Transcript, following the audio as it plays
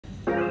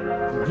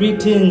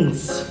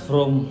Greetings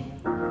from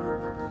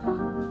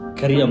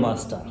Career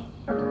Master.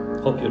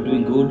 Hope you're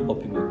doing good.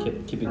 Hope you're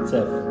keeping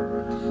safe.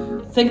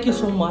 Thank you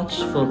so much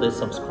for the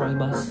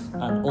subscribers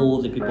and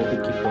all the people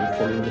who keep on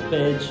following the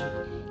page,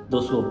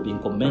 those who have been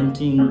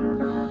commenting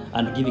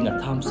and giving a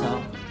thumbs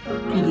up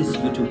to this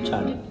YouTube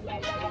channel.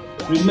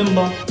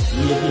 Remember,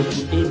 we are here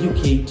to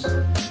educate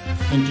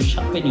and to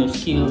sharpen your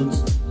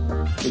skills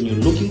when you're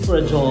looking for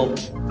a job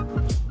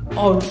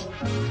or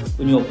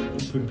when you're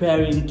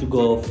preparing to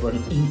go for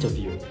an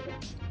interview.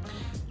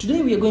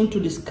 Today we are going to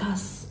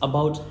discuss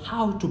about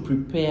how to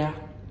prepare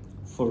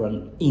for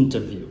an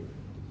interview.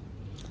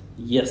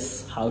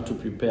 Yes, how to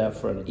prepare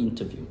for an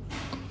interview.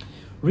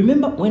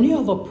 Remember, when you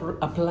have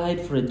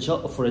applied for a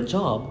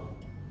job,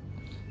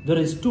 there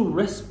is two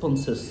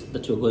responses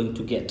that you're going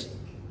to get.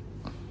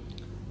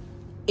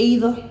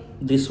 Either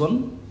this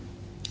one,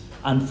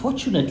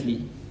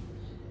 unfortunately,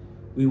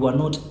 we were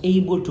not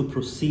able to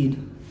proceed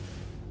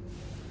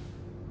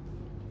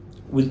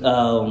with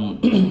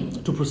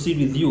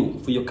you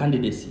for your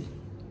candidacy,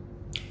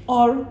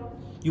 or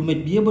you may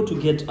be able to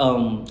get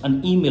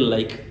an email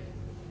like,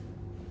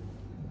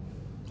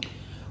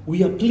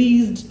 we are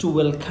pleased to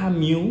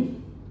welcome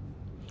you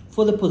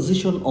for the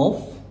position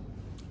of,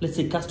 let's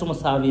say, customer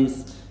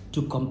service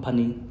to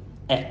company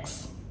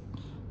X.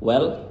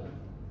 Well,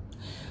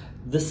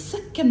 the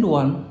second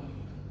one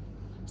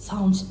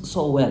sounds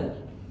so well.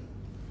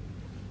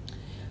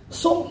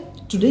 So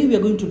today we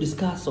are going to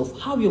discuss of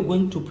how you're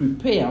going to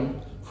prepare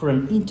for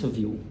an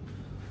interview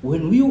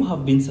when you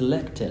have been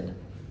selected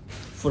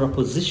for a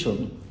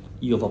position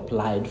you have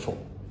applied for.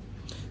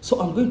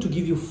 So I'm going to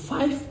give you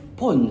 5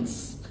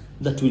 points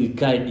that will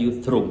guide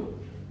you through.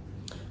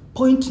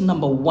 Point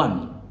number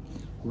 1,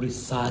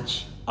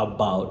 research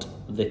about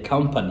the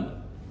company.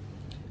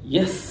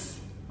 Yes,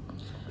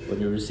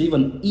 when you receive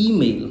an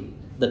email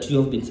that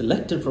you have been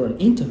selected for an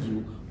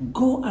interview,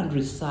 go and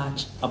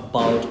research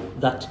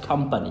about that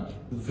company.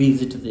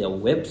 Visit their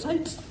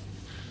website.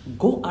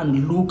 Go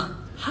and look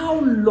how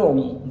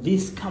long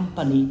this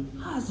company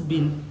has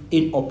been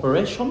in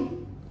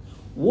operation.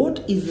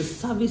 What is the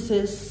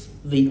services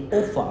they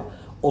offer,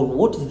 or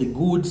what is the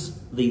goods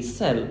they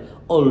sell,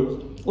 or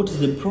what is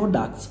the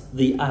products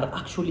they are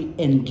actually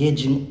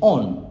engaging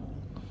on.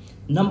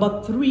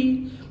 Number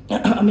 3,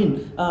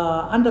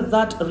 under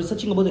that,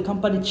 researching about the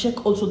company,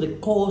 check also the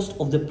cost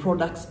of the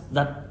products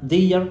that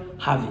they are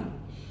having.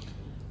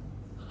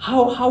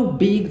 How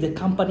big the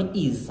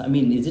company is.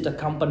 Is it a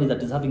company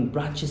that is having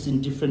branches in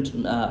different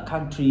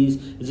countries?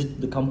 Is it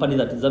the company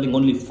that is having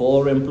only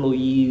 4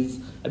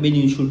 employees?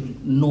 You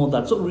should know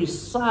that. So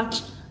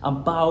research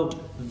about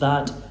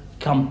that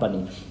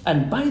company.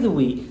 And by the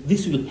way,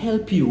 this will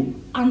help you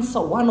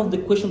answer one of the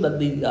questions that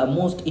the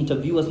most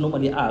interviewers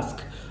normally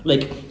ask.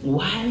 Like,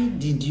 why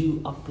did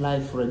you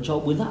apply for a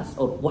job with us?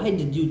 Or why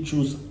did you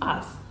choose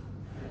us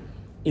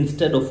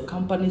instead of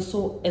company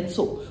so and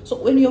so? So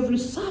when you have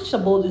researched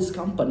about this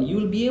company, you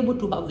will be able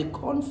to have the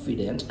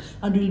confidence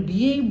and you will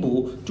be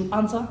able to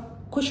answer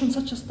questions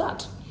such as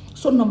that.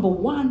 So number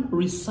 1,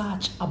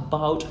 research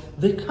about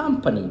the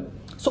company.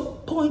 So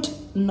point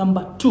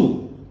number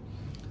 2,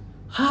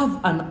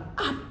 have an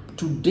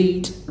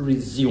up-to-date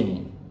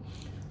resume.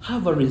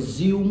 Have a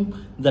resume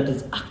that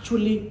is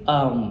actually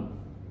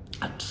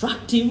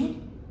attractive,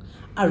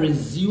 a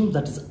resume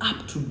that is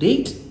up to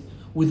date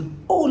with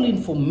all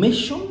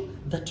information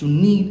that you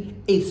need,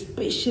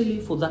 especially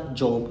for that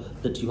job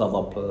that you have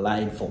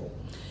applied for.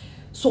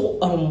 So,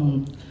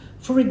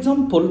 for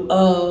example,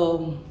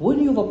 when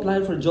you've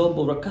applied for a job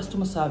or a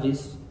customer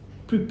service,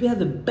 prepare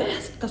the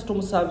best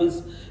customer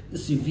service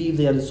CV.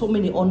 There are so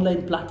many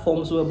online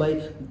platforms whereby,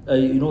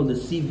 the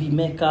CV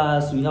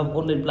makers, we have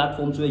online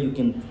platforms where you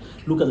can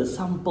look at the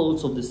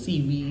samples of the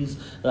CVs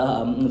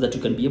that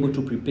you can be able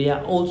to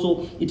prepare.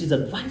 Also, it is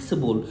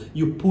advisable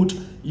you put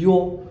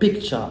your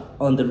picture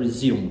on the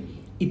resume.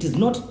 It is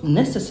not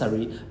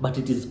necessary, but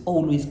it is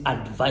always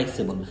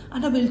advisable.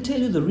 And I will tell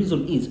you the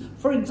reason is,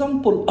 for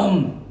example,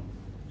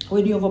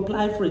 when you have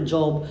applied for a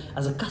job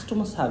as a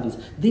customer service,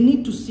 they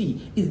need to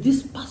see, is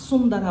this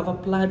person that have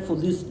applied for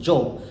this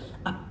job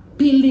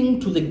appealing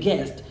to the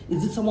guest?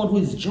 Is it someone who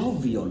is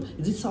jovial?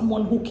 Is it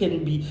someone who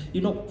can be,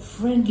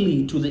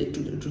 friendly to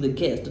the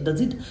guest? Does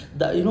it,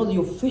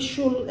 your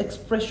facial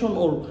expression,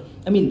 or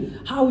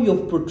how you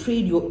have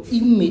portrayed your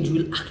image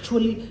will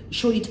actually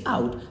show it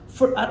out.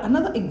 For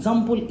another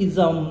example is,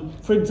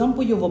 for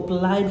example, you have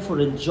applied for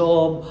a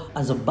job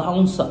as a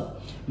bouncer.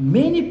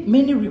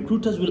 Many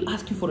recruiters will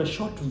ask you for a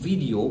short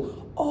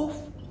video of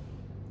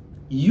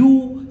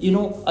you,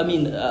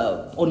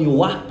 on your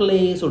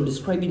workplace, or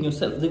describing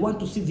yourself. They want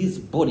to see this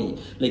body.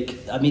 Like,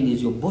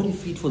 is your body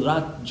fit for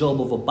that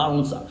job of a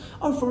bouncer?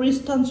 Or for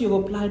instance, you've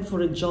applied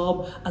for a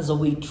job as a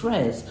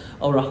waitress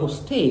or a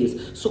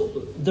hostess. So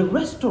the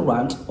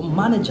restaurant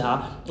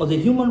manager or the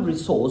human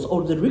resource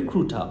or the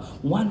recruiter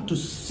want to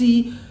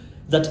see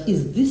that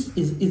is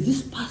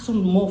this person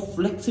more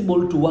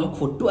flexible to work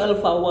for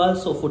 12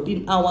 hours or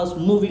 14 hours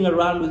moving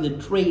around with the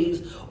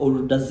trays,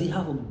 or does he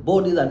have a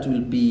body that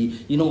will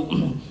be,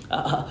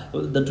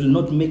 that will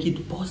not make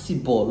it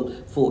possible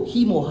for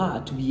him or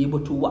her to be able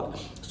to work?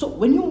 So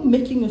when you're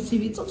making a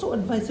CV, it's also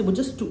advisable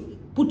just to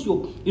put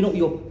your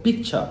your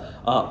picture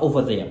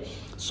over there.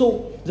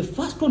 So the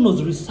first one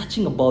was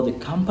researching about the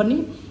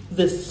company.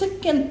 The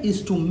second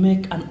is to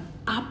make an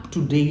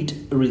up-to-date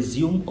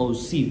resume or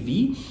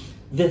CV.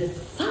 The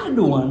third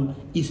one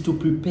is to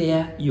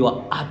prepare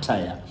your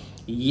attire.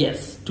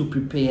 Yes, to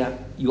prepare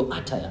your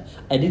attire.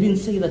 I didn't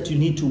say that you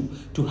need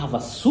to have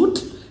a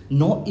suit.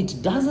 No,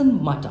 it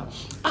doesn't matter.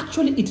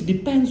 Actually, it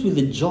depends with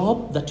the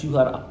job that you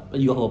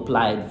have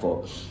applied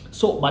for.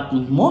 So, but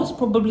most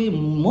probably,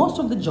 most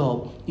of the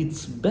job,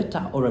 it's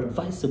better or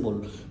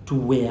advisable to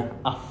wear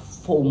a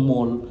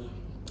formal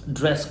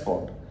dress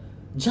code.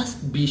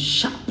 Just be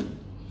sharp.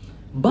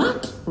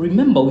 But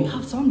remember, we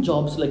have some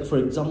jobs, like for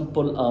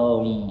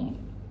example,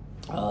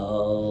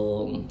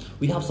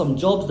 we have some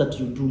jobs that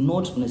you do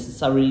not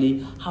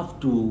necessarily have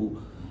to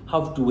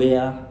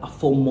wear a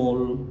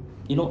formal,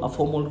 a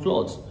formal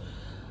clothes.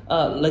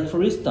 Like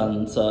for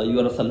instance, you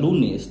are a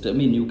saloonist. I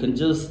mean, you can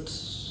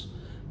just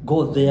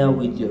go there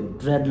with your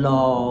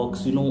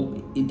dreadlocks.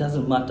 It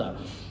doesn't matter.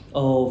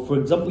 For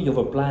example, you've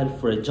applied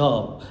for a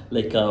job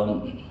like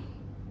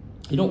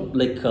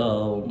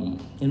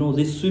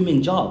these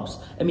swimming jobs.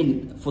 I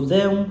mean, for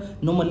them,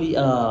 normally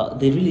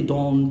they really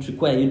don't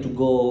require you to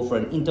go for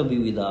an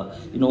interview with a,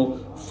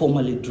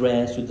 formally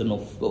dressed with an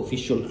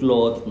official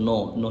cloth.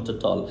 No, not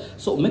at all.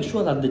 So make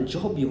sure that the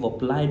job you've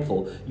applied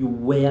for, you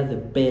wear the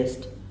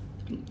best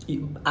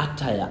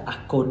attire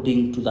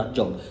according to that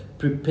job.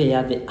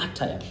 Prepare the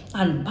attire.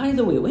 And by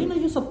the way, when are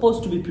you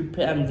supposed to be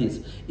preparing this?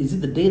 Is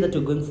it the day that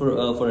you're going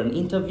for an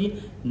interview?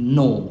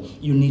 No,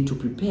 you need to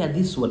prepare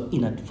this one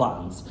in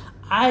advance.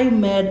 I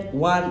made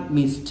one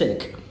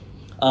mistake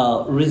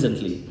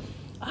recently.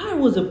 I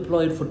was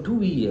employed for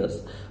 2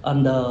 years,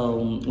 and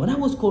when I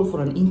was called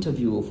for an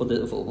interview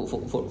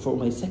for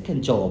my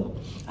second job,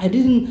 I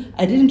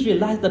didn't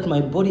realize that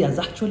my body has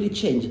actually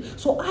changed.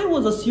 So I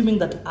was assuming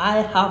that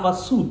I have a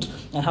suit.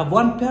 I have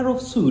one pair of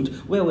suit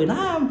where when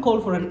I am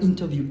called for an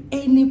interview,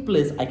 any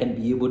place I can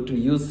be able to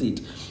use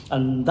it.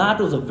 And that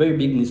was a very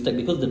big mistake,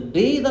 because the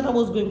day that I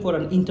was going for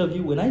an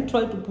interview, when I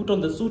tried to put on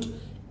the suit,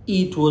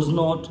 it was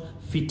not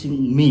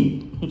fitting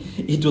me.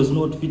 It was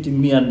not fitting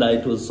me, and I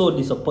was so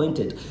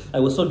disappointed. I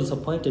was so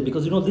disappointed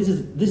because this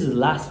is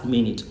last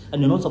minute,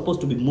 and you're not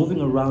supposed to be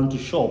moving around to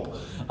shop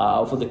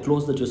for the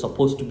clothes that you're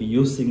supposed to be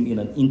using in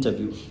an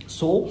interview.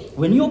 So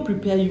when you're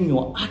preparing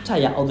your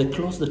attire or the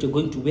clothes that you're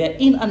going to wear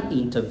in an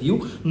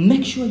interview,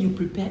 make sure you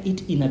prepare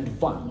it in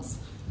advance.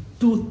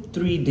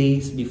 2-3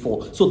 days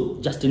before. So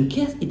just in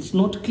case it's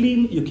not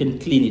clean, you can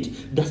clean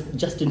it.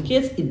 Just in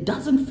case it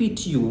doesn't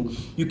fit you,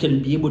 you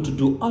can be able to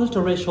do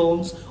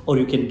alterations, or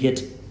you can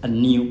get a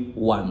new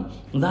one.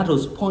 That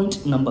was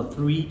point number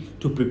 3,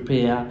 to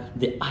prepare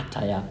the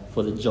attire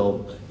for the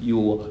job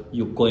you're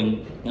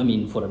going,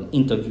 for an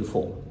interview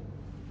for.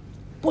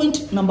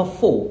 Point number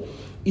 4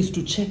 is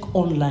to check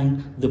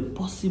online the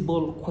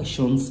possible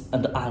questions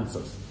and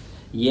answers.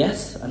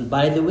 Yes, and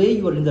by the way,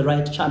 you are in the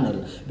right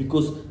channel,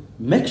 because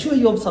make sure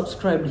you have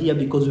subscribed here,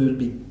 because we will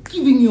be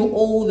giving you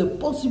all the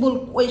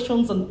possible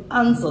questions and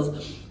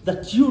answers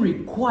that you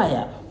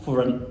require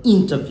for an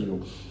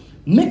interview.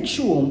 Make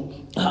sure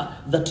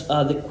that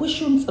the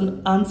questions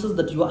and answers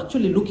that you're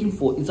actually looking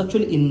for is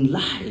actually in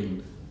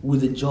line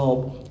with the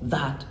job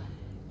that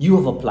you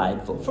have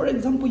applied for. For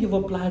example, you've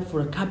applied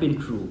for a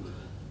cabin crew.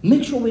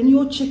 Make sure when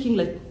you're checking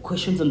like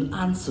questions and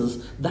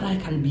answers that I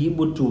can be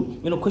able to,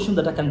 questions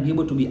that I can be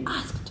able to be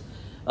asked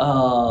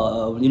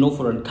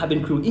for a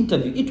cabin crew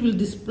interview, it will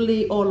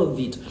display all of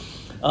it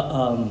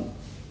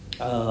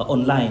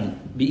online,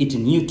 be it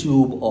in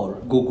YouTube or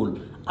Google.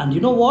 And you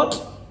know what?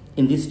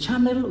 In this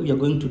channel, we are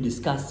going to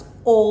discuss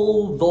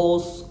all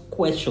those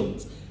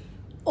questions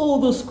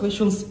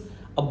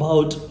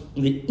about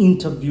the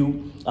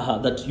interview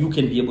that you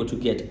can be able to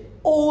get.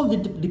 All the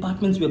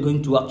departments we are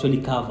going to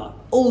actually cover,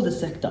 all the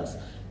sectors.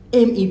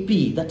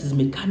 MEP, that is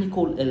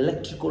mechanical,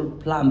 electrical,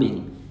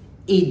 plumbing,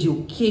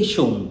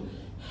 education,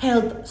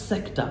 health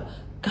sector,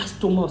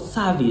 customer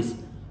service,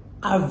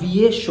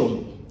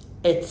 aviation,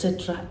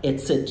 etc.,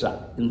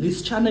 etc. In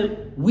this channel,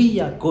 we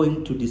are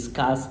going to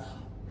discuss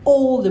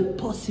all the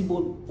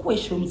possible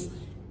questions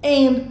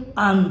and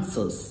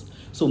answers.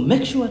 So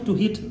make sure to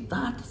hit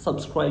that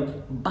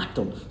subscribe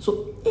button.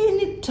 So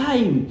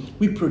anytime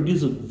we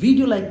produce a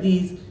video like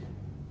this,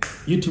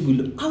 YouTube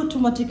will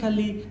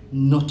automatically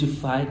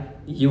notify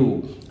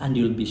you, and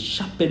you'll be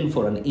sharpened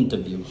for an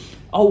interview.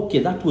 Okay,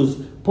 that was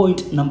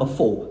point number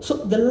 4. So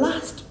the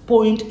last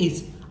point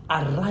is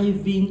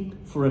arriving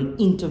for an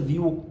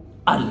interview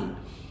early.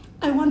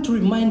 I want to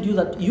remind you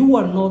that you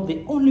are not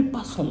the only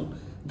person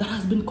that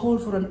has been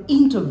called for an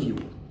interview.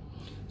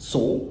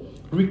 So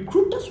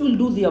recruiters will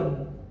do their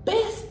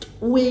best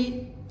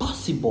way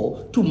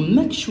possible to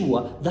make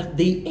sure that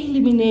they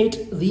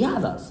eliminate the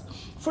others.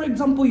 For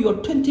example, you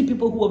are 20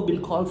 people who have been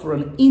called for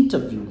an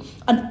interview,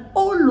 and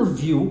all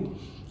of you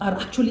are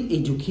actually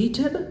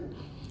educated,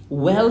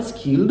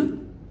 well-skilled,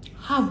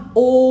 have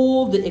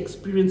all the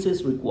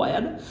experiences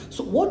required.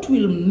 So what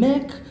will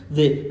make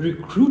the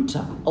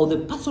recruiter or the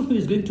person who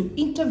is going to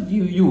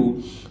interview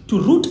you to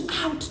root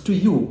out to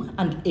you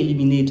and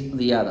eliminate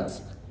the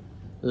others?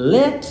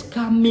 Late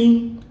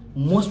coming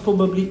most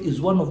probably is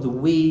one of the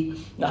way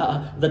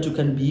that you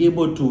can be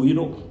able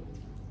to,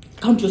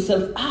 count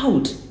yourself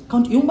out.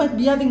 You might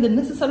be having the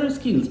necessary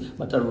skills,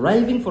 but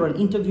arriving for an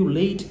interview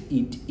late,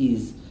 it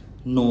is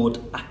not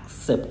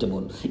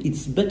acceptable.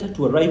 It's better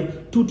to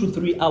arrive 2 to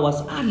 3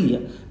 hours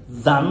earlier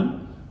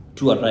than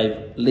to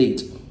arrive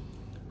late.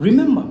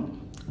 Remember,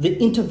 the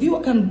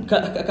interviewer can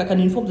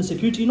inform the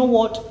security, you know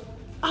what?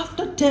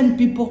 After 10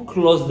 people,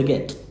 close the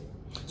gate.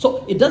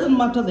 So it doesn't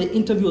matter the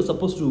interview is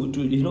supposed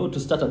to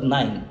start at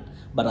 9,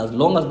 but as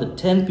long as the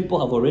 10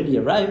 people have already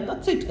arrived,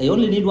 that's it. I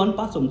only need one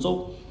person,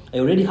 so I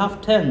already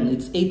have 10.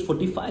 It's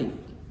 8:45.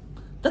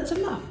 That's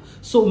enough.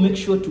 So make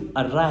sure to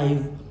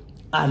arrive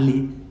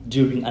early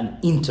during an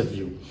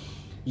interview.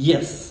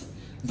 Yes,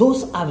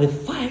 those are the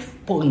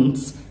 5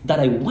 points that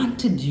I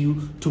wanted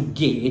you to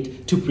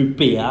get to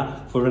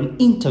prepare for an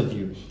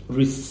interview.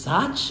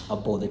 Research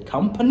about the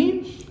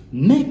company,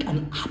 make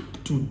an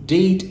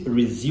up-to-date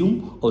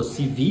resume or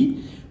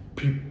CV,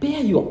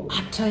 prepare your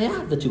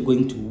attire that you're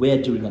going to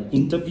wear during an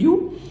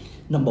interview.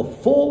 Number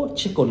 4,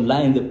 check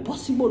online the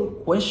possible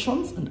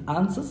questions and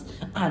answers.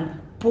 And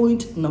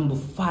point number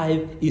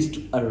 5 is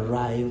to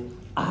arrive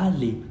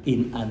early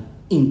in an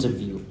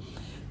interview.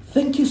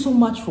 Thank you so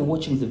much for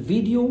watching the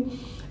video,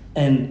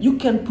 and you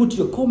can put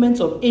your comments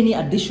or any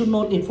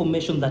additional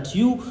information that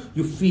you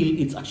feel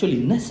it's actually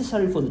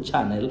necessary for the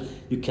channel.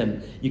 You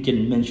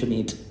can mention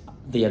it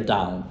there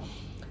down.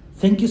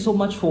 Thank you so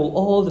much for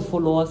all the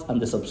followers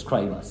and the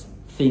subscribers.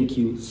 Thank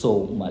you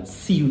so much.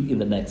 See you in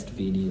the next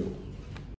video.